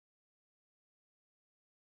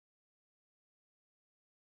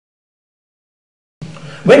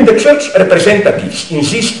When the church representatives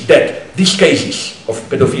insist that these cases of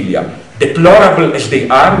pedophilia, deplorable as they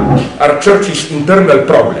are church's internal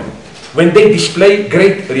problem, when they display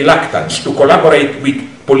great reluctance to collaborate with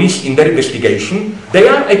police in their investigation, they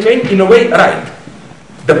are, I claim, in a way right.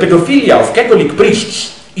 The pedophilia of Catholic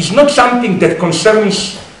priests is not something that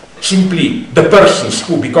concerns simply the persons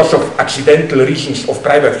who, because of accidental reasons of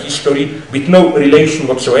private history, with no relation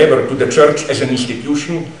whatsoever to the church as an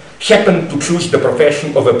institution, happen to choose the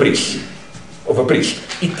profession of a priest.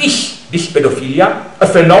 It is, this pedophilia, a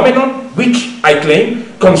phenomenon which, I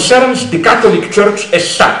claim, concerns the Catholic Church as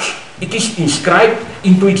such. It is inscribed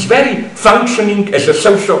into its very functioning as a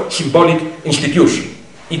socio-symbolic institution.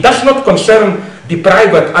 It does not concern the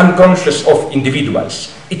private unconscious of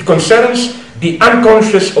individuals. It concerns the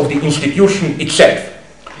unconscious of the institution itself.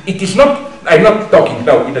 It is not, I'm not talking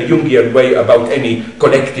now in a Jungian way about any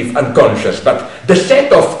collective unconscious, but the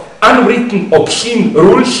set of unwritten obscene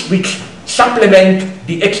rules which supplement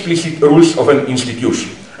the explicit rules of an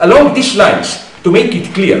institution. Along these lines, to make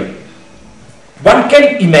it clear, one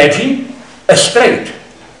can imagine a straight,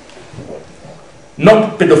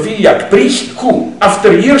 not pedophiliac priest who,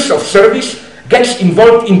 after years of service, gets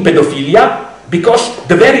involved in pedophilia because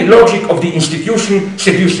the very logic of the institution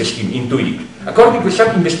seduces him into it. According to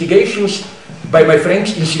some investigations by my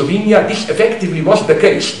friends in Slovenia, this effectively was the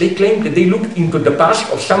case. They claimed that they looked into the past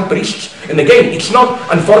of some priests, and again, it's not,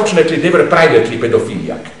 unfortunately, they were privately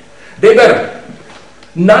pedophiliac. They were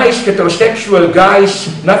nice heterosexual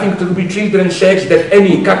guys, nothing to do with children's sex, that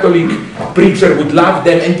any Catholic preacher would love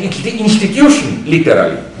them, and it's the institution,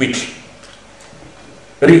 literally, which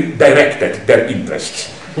redirected their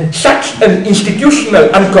interests. Such an institutional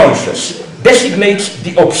unconscious designates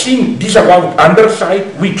the obscene disavowed underside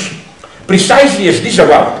which, precisely as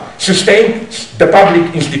disavowed, sustains the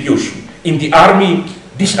public institution. In the army,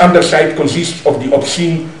 this underside consists of the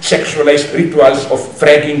obscene sexualized rituals of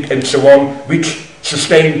fragging and so on, which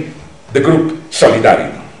sustain the group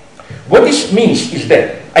solidarity. What this means is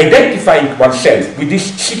that identifying oneself with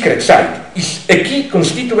this secret side is a key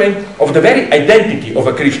constituent of the very identity of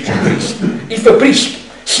a Christian priest. If a priest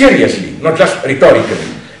seriously, not just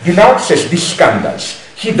rhetorically, denounces these scandals,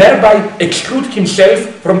 he thereby excludes himself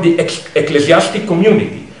from the ecclesiastic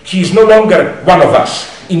community. He is no longer one of us,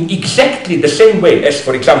 in exactly the same way as,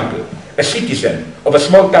 for example, a citizen of a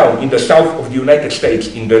small town in the south of the United States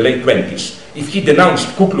in the late 20s, if he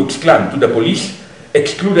denounced Ku Klux Klan to the police,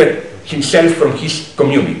 excluded himself from his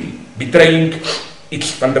community, betraying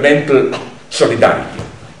its fundamental solidarity.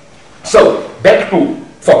 So, back to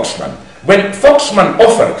Foxman. When Foxman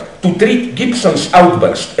offered to treat Gibson's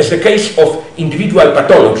outburst as a case of individual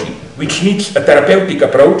pathology, which needs a therapeutic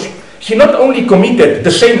approach, he not only committed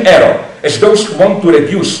the same error as those who want to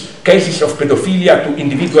reduce cases of pedophilia to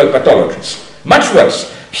individual pathologies. Much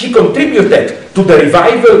worse, he contributed to the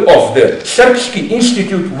revival of the Serbsky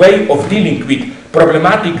Institute way of dealing with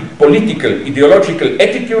problematic political, ideological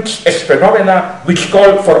attitudes as phenomena which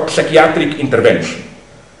call for psychiatric intervention.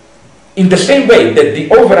 In the same way that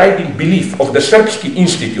the overriding belief of the Serbsky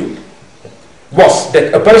Institute was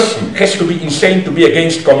that a person has to be insane to be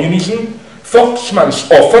against communism,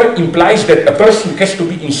 Foxman's offer implies that a person has to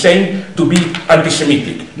be insane to be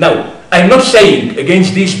anti-Semitic. Now, I'm not saying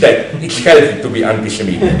against this that it's healthy to be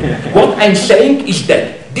anti-Semitic. What I'm saying is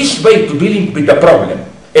that this way to dealing with the problem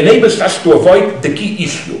enables us to avoid the key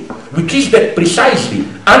issue, which is that precisely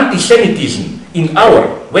anti-Semitism in our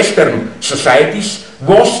Western societies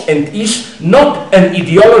was and is not an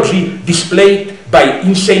ideology displayed by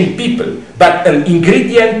insane people, but an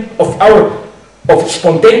ingredient of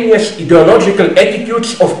spontaneous ideological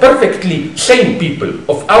attitudes of perfectly sane people,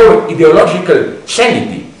 of our ideological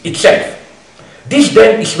sanity itself. This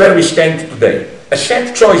then is where we stand today, a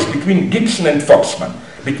sad choice between Gibson and Foxman,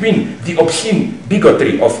 between the obscene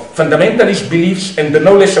bigotry of fundamentalist beliefs and the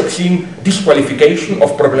no less obscene disqualification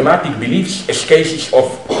of problematic beliefs as cases of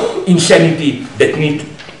insanity that need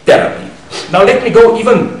therapy. Now let me go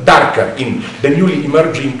even darker in the newly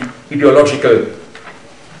emerging ideological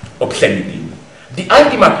obscenity. The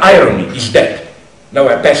ultimate irony is that, now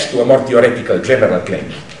I pass to a more theoretical general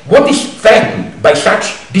claim, what is threatened by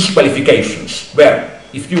such disqualifications, where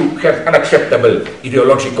if you have unacceptable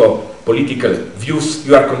ideological political views,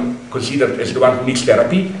 you are considered as the one who needs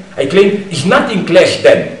therapy, I claim is nothing less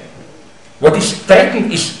than, what is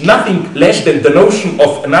threatened is nothing less than the notion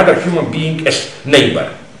of another human being as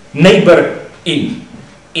neighbor. Neighbor in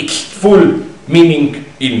its full meaning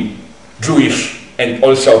in Jewish and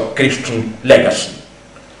also Christian legacy.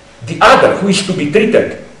 The other, who is to be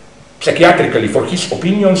treated psychiatrically for his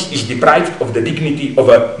opinions, is deprived of the dignity of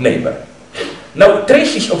a neighbor. Now,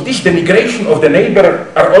 traces of this denigration of the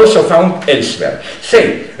neighbor are also found elsewhere.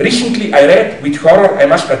 Say, recently I read, with horror I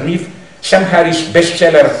must admit, Sam Harris'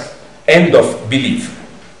 bestseller, End of Belief.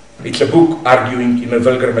 It's a book arguing in a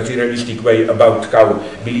vulgar materialistic way about how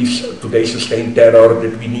beliefs today sustain terror,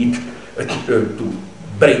 that we need to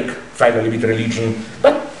break finally with religion.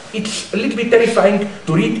 But it's a little bit terrifying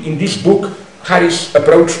to read in this book Harris'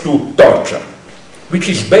 approach to torture, which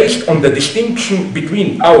is based on the distinction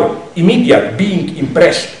between our immediate being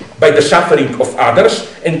impressed by the suffering of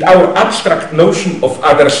others and our abstract notion of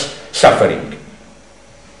others' suffering.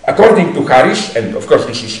 According to Harris, and of course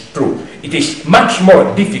this is true, it is much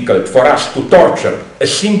more difficult for us to torture a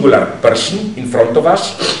singular person in front of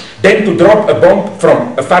us than to drop a bomb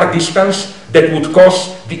from a far distance that would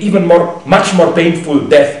cause the much more painful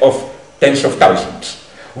death of tens of thousands.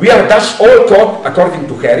 We are thus all caught, according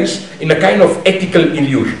to Harris, in a kind of ethical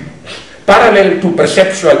illusion, parallel to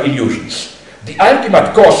perceptual illusions. The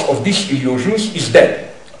ultimate cause of these illusions is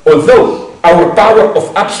that, although our power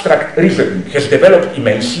of abstract reasoning has developed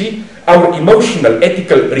immensely, our emotional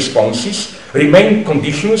ethical responses remain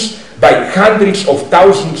conditioned by hundreds of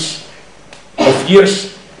thousands of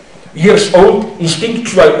years old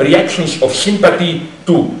instinctual reactions of sympathy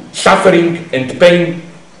to suffering and pain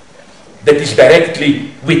that is directly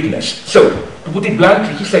witnessed. So, to put it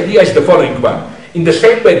bluntly, his idea is the following one. In the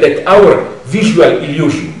same way that our visual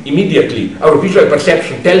illusion, immediately, our visual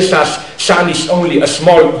perception tells us sun is only a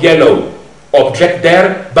small yellow object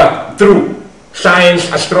there, but through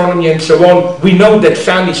science, astronomy and so on, we know that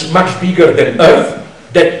sun is much bigger than Earth,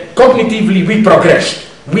 that cognitively we progressed.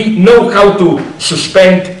 We know how to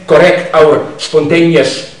correct our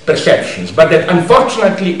spontaneous perceptions, but that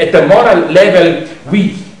unfortunately at the moral level,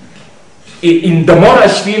 in the moral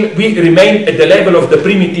sphere, we remain at the level of the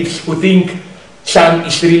primitives who think sun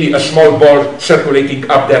is really a small ball circulating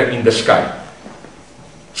up there in the sky.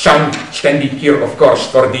 Sun standing here, of course,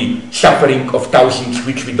 for the suffering of thousands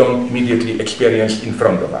which we don't immediately experience in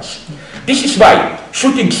front of us. This is why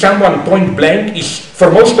shooting someone point blank is, for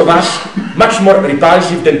most of us, much more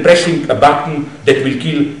repulsive than pressing a button that will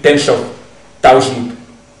kill tens of thousands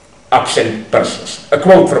absent persons. A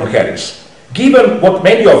quote from Harris. Given what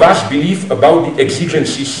many of us believe about the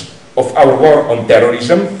exigencies of our war on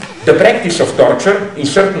terrorism, the practice of torture in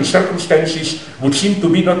certain circumstances would seem to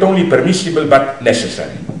be not only permissible but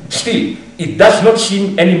necessary. Still, it does not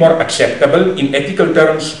seem any more acceptable in ethical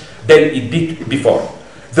terms than it did before.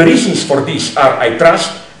 The reasons for this are, I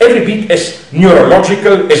trust, every bit as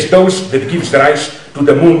neurological as those that gives rise to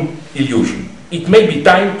the moon illusion. It may be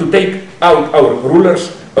time to take out our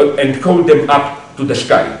rulers and hold them up to the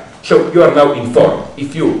sky. So you are now informed.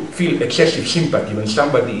 If you feel excessive sympathy when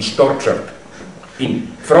somebody is tortured in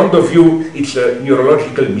front of you, it's a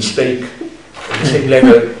neurological mistake at the same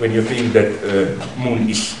level when you think that moon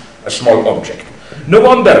is a small object. No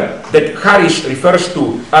wonder that Harris refers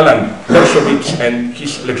to Alan Dershowitz and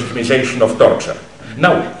his legitimization of torture.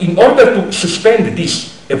 Now, in order to suspend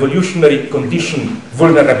this evolutionary condition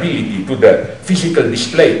vulnerability to the physical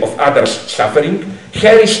display of others' suffering,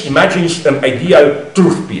 Harris imagines an ideal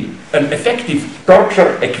truth pill, an effective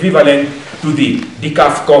torture equivalent to the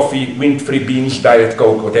decaf coffee, wind-free beans, diet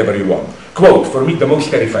coke, whatever you want. Quote, for me the most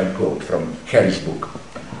terrifying quote from Harris' book.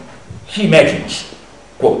 He imagines,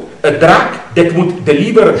 quote, a drug that would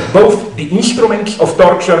deliver both the instruments of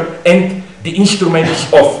torture and the instruments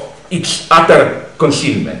of its utter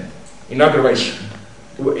concealment. In other words,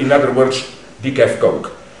 decaf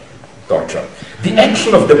coke torture. The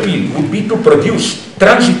action of the pill would be to produce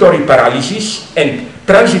transitory paralysis and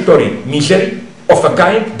transitory misery of a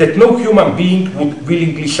kind that no human being would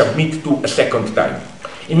willingly submit to a second time.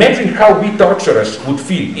 Imagine how we torturers would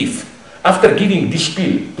feel if, after giving this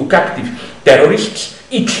pill to captive terrorists,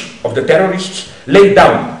 each of the terrorists lay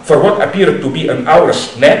down for what appeared to be an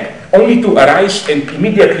hour's nap, only to arise and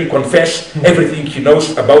immediately confess everything he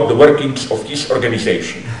knows about the workings of his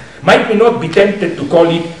organization. Might we not be tempted to call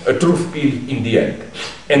it a truth pill in the end?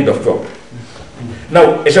 End of quote.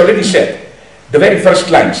 Now, as I already said, the very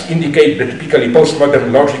first lines indicate the typically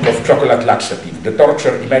postmodern logic of chocolate laxative. The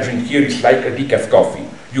torture imagined here is like a decaf coffee.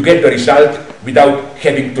 You get the result without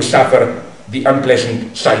having to suffer the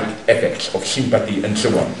unpleasant side effects of sympathy and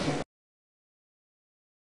so on.